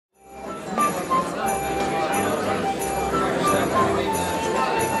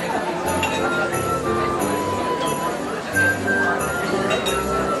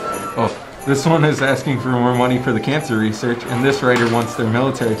This one is asking for more money for the cancer research, and this writer wants their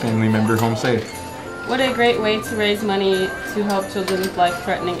military family member home safe. What a great way to raise money to help children with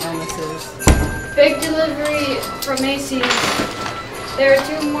life-threatening illnesses. Big delivery from Macy's. There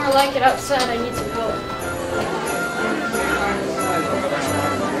are 2 more like it outside. I need some help.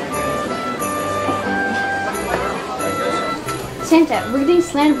 Santa, we're getting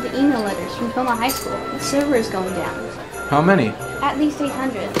slammed with email letters from Culver High School. The server is going down. How many? At least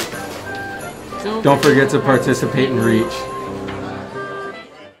 800. Don't forget to participate in REACH.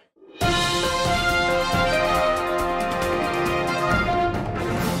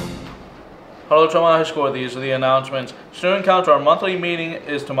 Hello, Tremont High School. These are the announcements. Student Council, our monthly meeting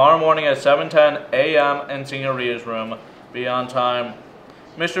is tomorrow morning at 7:10 a.m. in Senior Reader's Room. Be on time.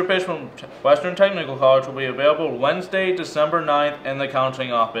 Mr. Fish from Western Technical College will be available Wednesday, December 9th in the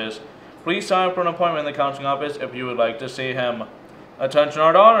counseling office. Please sign up for an appointment in the counseling office if you would like to see him. Attention,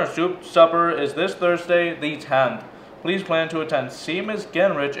 our daughter, soup supper is this Thursday, the 10th. Please plan to attend. See Ms.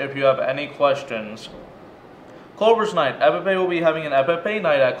 Genrich if you have any questions. Culver's Night. FFA will be having an FFA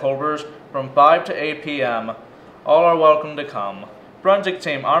night at Culver's from 5 to 8 p.m. All are welcome to come. Forensic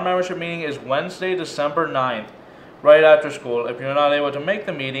Team. Our membership meeting is Wednesday, December 9th, right after school. If you're not able to make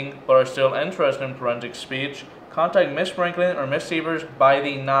the meeting but are still interested in forensic speech, contact Miss Franklin or Miss Severs by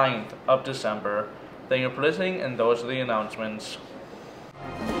the 9th of December. Thank you for listening, and those are the announcements.